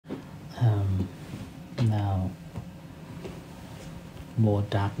more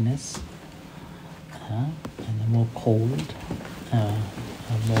darkness, and more cold,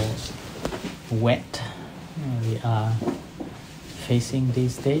 more wet we are facing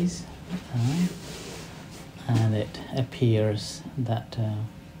these days, and it appears that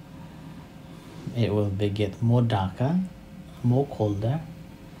it will get more darker, more colder,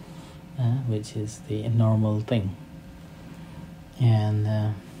 which is the normal thing.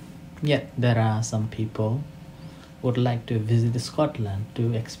 And yet there are some people who would like to visit Scotland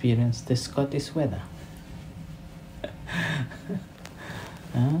to experience the Scottish weather.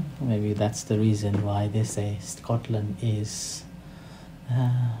 Maybe that's the reason why they say Scotland is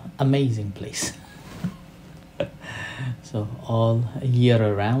amazing place. So all year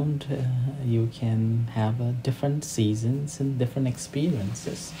around you can have different seasons and different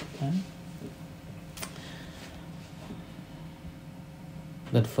experiences.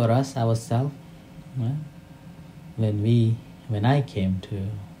 But for us ourselves, when I came to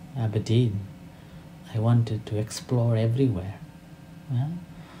Aberdeen, I wanted to explore everywhere.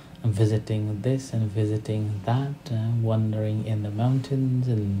 I'm visiting this and visiting that, wandering in the mountains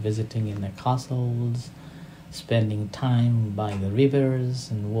and visiting in the castles, spending time by the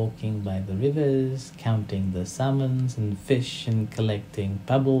rivers and walking by the rivers, counting the salmons and fish and collecting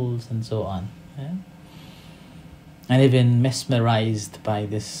pebbles and so on. And even mesmerized by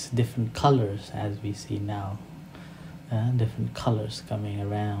this different colors as we see now, different colors coming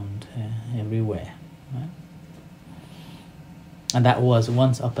around everywhere. And that was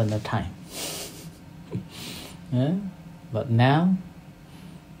once upon a time. But now,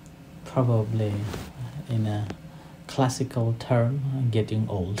 probably in a classical term, getting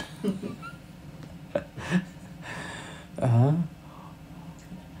old.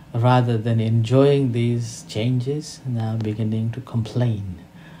 Rather than enjoying these changes, now beginning to complain.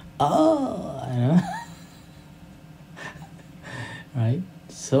 Right?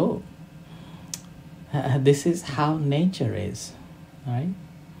 So, this is how nature is, right?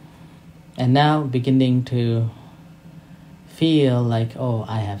 And now beginning to feel like,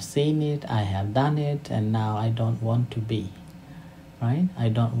 I have seen it, I have done it, and now I don't want to be, right? I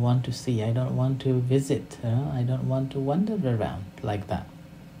don't want to see, I don't want to visit, I don't want to wander around like that.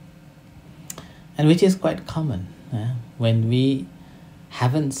 And which is quite common. When we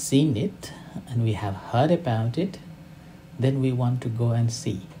haven't seen it and we have heard about it, then we want to go and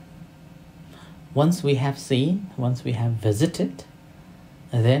see. Once we have seen, once we have visited,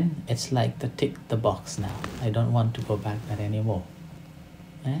 then it's like the tick the box now. I don't want to go back there anymore.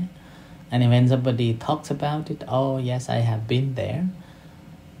 And when somebody talks about it, yes, I have been there.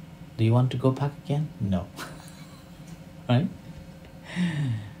 Do you want to go back again? No. Right?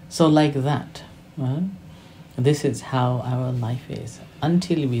 So like that. This is how our life is.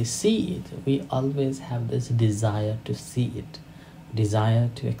 Until we see it, we always have this desire to see it, desire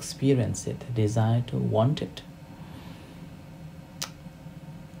to experience it, desire to want it.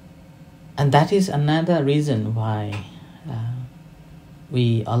 And that is another reason why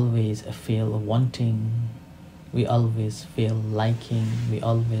we always feel wanting, we always feel liking, we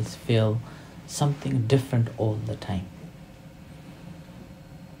always feel something different all the time.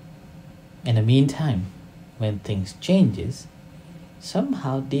 In the meantime, when things changes,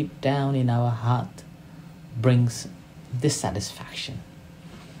 somehow deep down in our heart brings dissatisfaction,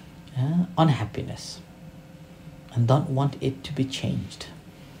 unhappiness, and don't want it to be changed.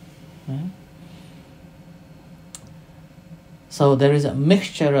 So there is a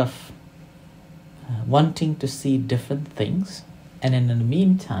mixture of wanting to see different things, and in the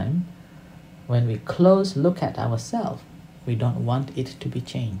meantime, when we close look at ourselves, we don't want it to be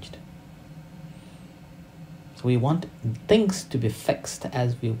changed. So we want things to be fixed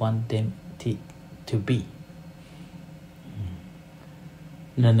as we want them to be.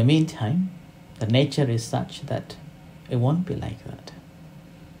 And in the meantime, the nature is such that it won't be like that.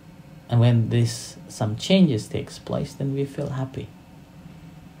 And when some changes takes place, then we feel happy.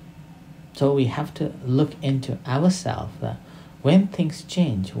 So we have to look into ourselves that when things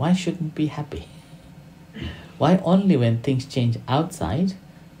change, why shouldn't we be happy? Why only when things change outside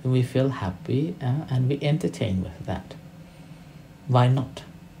we feel happy and we entertain with that? Why not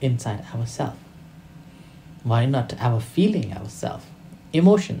inside ourselves? Why not our feeling ourselves?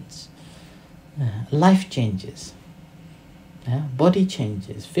 Emotions, life changes, body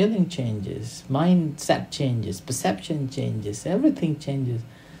changes, feeling changes, mindset changes, perception changes, everything changes.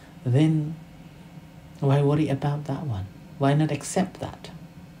 Then why worry about that one? Why not accept that?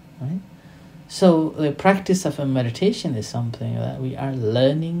 Right? So the practice of a meditation is something that we are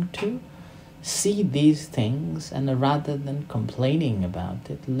learning to see these things, and rather than complaining about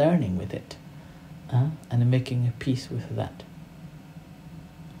it, learning with it, and making a peace with that.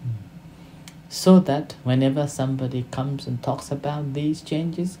 So that whenever somebody comes and talks about these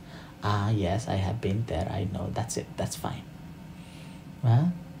changes, yes, I have been there, I know, that's it, that's fine.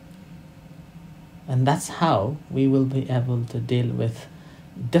 And that's how we will be able to deal with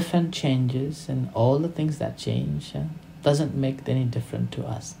different changes, and all the things that change doesn't make any difference to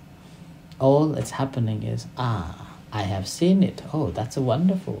us. All that's happening is, I have seen it. Oh, that's a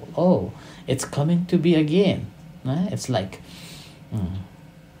wonderful. Oh, it's coming to be again. It's like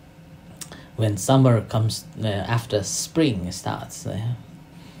when summer comes after spring starts,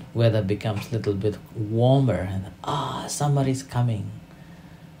 weather becomes a little bit warmer, and summer is coming.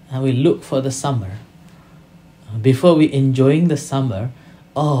 And we look for the summer. Before we enjoying the summer,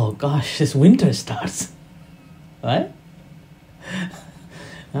 oh gosh, this winter starts, right?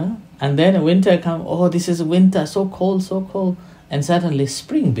 And then winter comes, oh, this is winter, so cold, and suddenly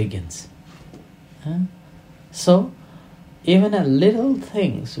spring begins. So, even a little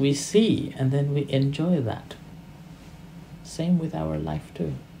things we see, and then we enjoy that. Same with our life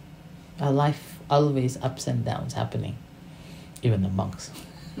too. Our life always ups and downs happening. Even the monks.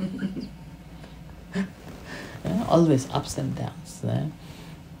 Always ups and downs.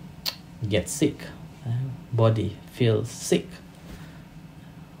 Get sick. Body feels sick.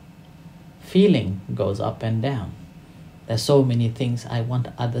 Feeling goes up and down. There's so many things I want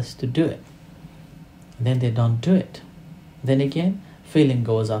others to do it. Then they don't do it. Then again, feeling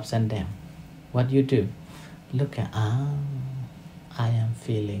goes up and down. What do you do? Look at, I am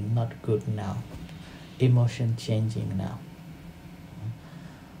feeling not good now. Emotion changing now.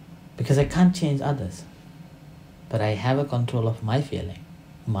 Because I can't change others. But I have a control of my feeling,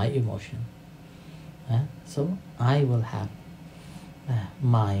 my emotion. So I will have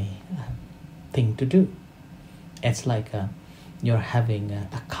my thing to do. It's like you're having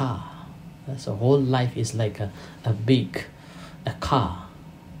a car. So whole life is like a big car.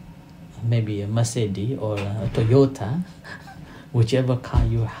 Maybe a Mercedes or a Toyota, whichever car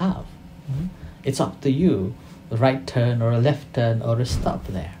you have. It's up to you, a right turn or a left turn or a stop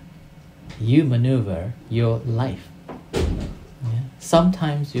there. You maneuver your life.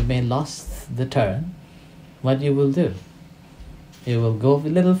 Sometimes you may lost the turn. What you will do? You will go a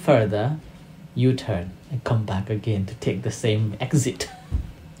little further, U-turn, and come back again to take the same exit,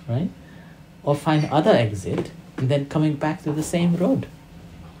 right? Or find other exit, and then coming back to the same road.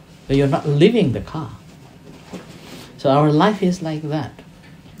 But you're not leaving the car. So our life is like that.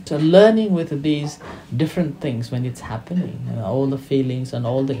 So learning with these different things when it's happening, all the feelings and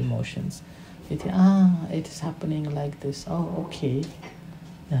all the emotions, it is happening like this. Oh, okay.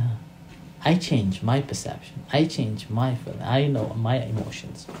 I change my perception. I change my feeling. I know my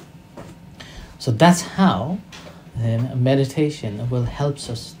emotions. So that's how then meditation will help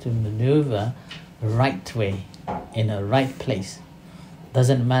us to maneuver right way in a right place.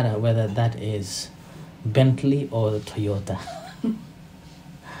 Doesn't matter whether that is Bentley or Toyota.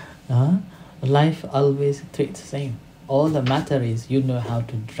 Life always treats the same. All the matter is you know how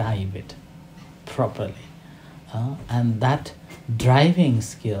to drive it properly. And that driving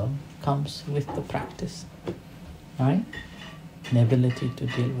skill comes with the practice. Right? An ability to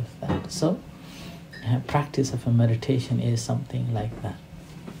deal with that. So, practice of a meditation is something like that.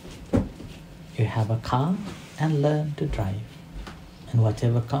 You have a car and learn to drive. And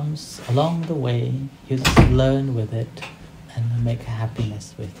whatever comes along the way, you just learn with it and make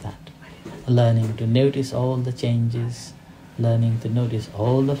happiness with that. Learning to notice all the changes, learning to notice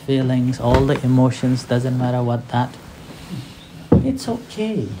all the feelings, all the emotions, doesn't matter what that. It's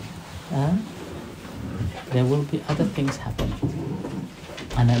okay. There will be other things happening.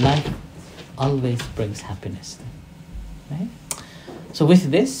 And a life always brings happiness. Right? So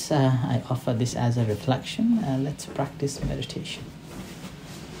with this, I offer this as a reflection. Let's practice meditation.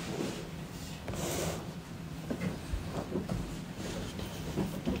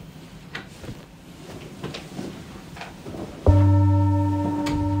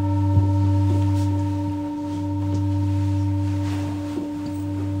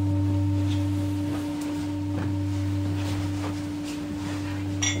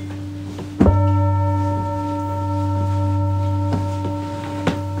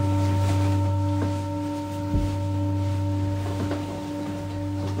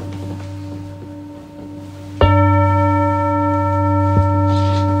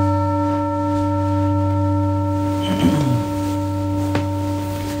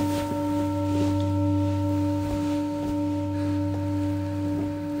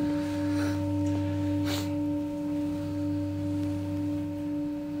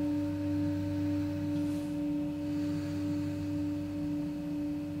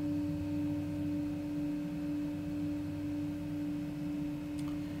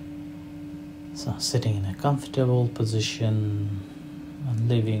 So sitting in a comfortable position and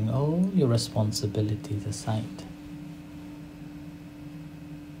leaving all your responsibilities aside.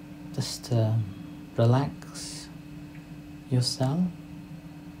 Just relax yourself.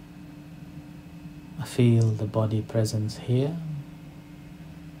 Feel the body presence here.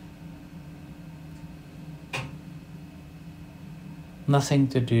 Nothing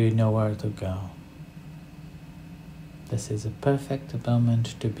to do, nowhere to go. This is a perfect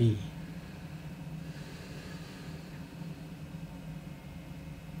moment to be.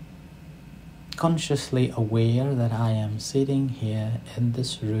 Consciously aware that I am sitting here in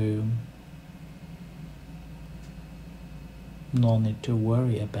this room. No need to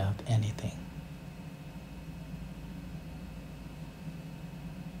worry about anything.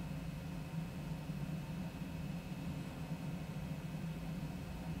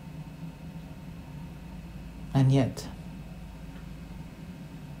 And yet,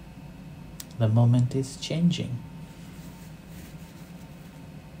 the moment is changing.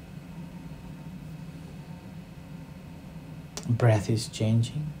 Breath is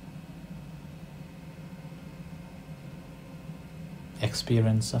changing.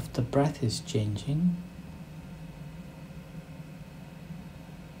 Experience of the breath is changing.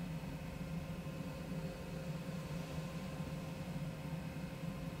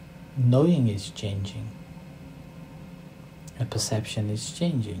 Knowing is changing. A perception is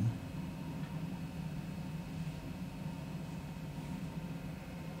changing.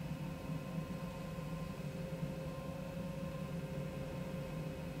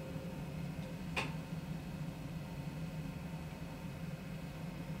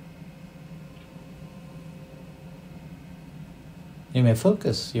 You may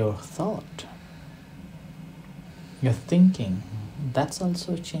focus your thought, your thinking, that's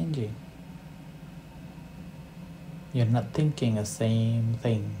also changing. You're not thinking the same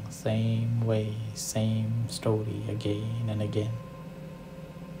thing, same way, same story again and again.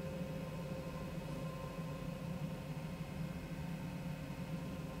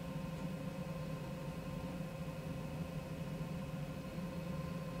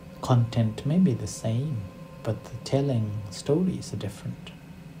 Content may be the same, but the telling stories are different.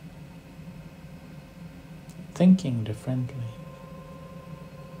 Thinking differently.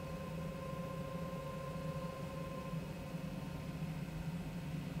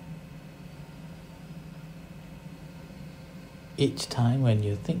 Each time when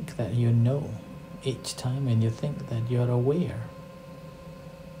you think that you know, each time when you think that you're aware,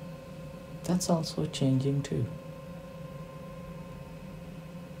 that's also changing too.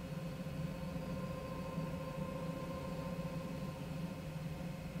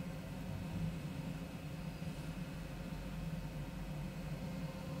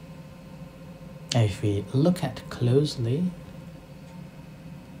 If we look at closely,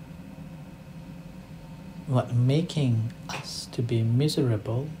 what making us to be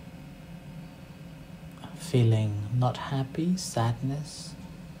miserable, feeling not happy, sadness,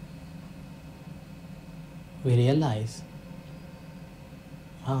 we realize,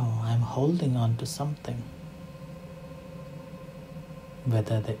 oh, I'm holding on to something.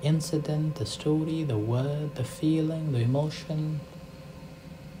 Whether the incident, the story, the word, the feeling, the emotion,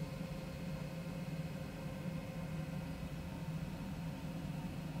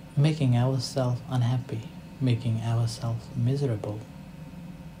 making ourselves unhappy, making ourselves miserable.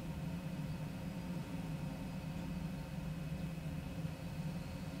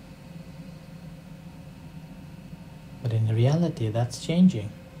 But in reality, that's changing.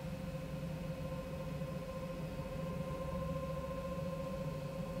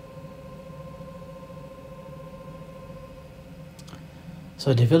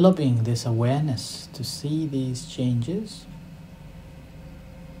 So developing this awareness to see these changes.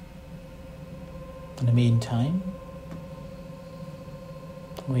 In the meantime,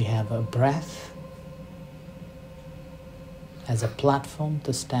 we have a breath as a platform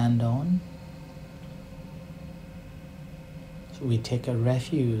to stand on. So we take a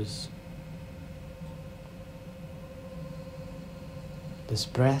refuge. This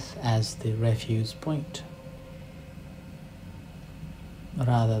breath as the refuge point,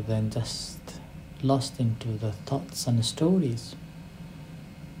 rather than just lost into the thoughts and stories.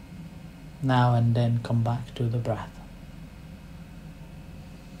 Now and then come back to the breath.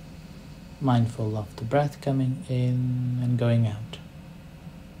 Mindful of the breath coming in and going out.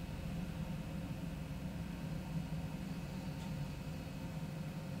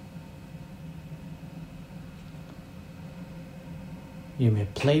 You may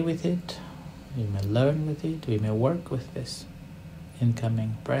play with it, you may learn with it, we may work with this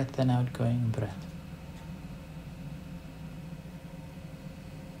incoming breath and outgoing breath.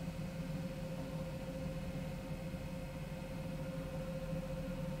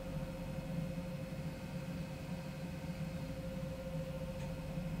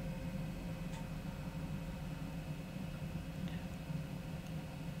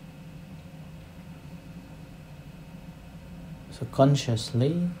 So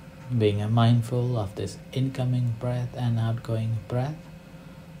consciously being mindful of this incoming breath and outgoing breath,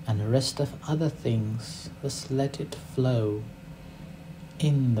 and the rest of other things, just let it flow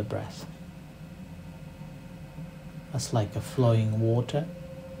in the breath. It's like a flowing water,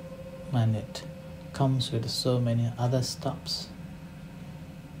 and it comes with so many other stops.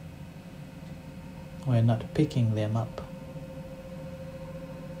 We're not picking them up.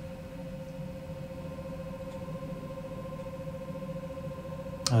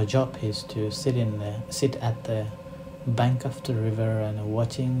 Our job is to sit at the bank of the river and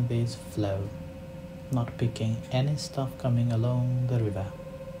watching this flow, not picking any stuff coming along the river.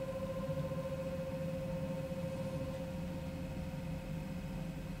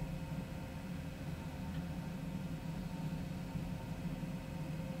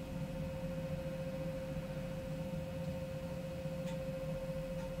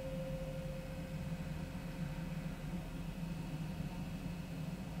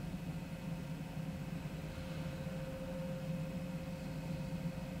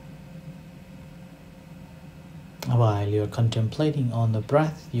 While you're contemplating on the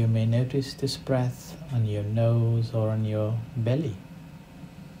breath, you may notice this breath on your nose or on your belly.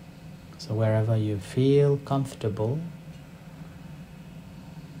 So wherever you feel comfortable,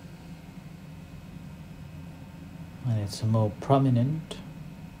 and it's more prominent,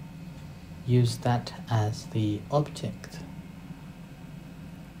 use that as the object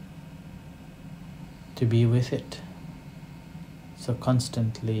to be with it. So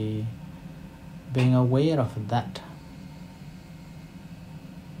constantly being aware of that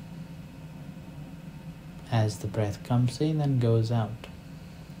as the breath comes in and goes out.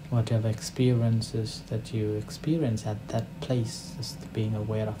 Whatever experiences that you experience at that place, just being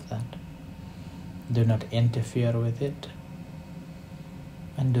aware of that. Do not interfere with it,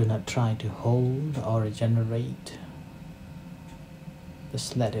 and do not try to hold or generate.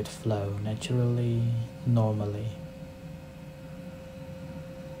 Just let it flow naturally, normally.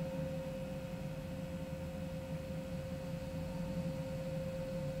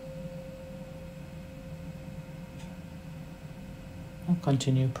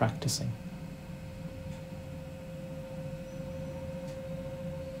 Continue practicing.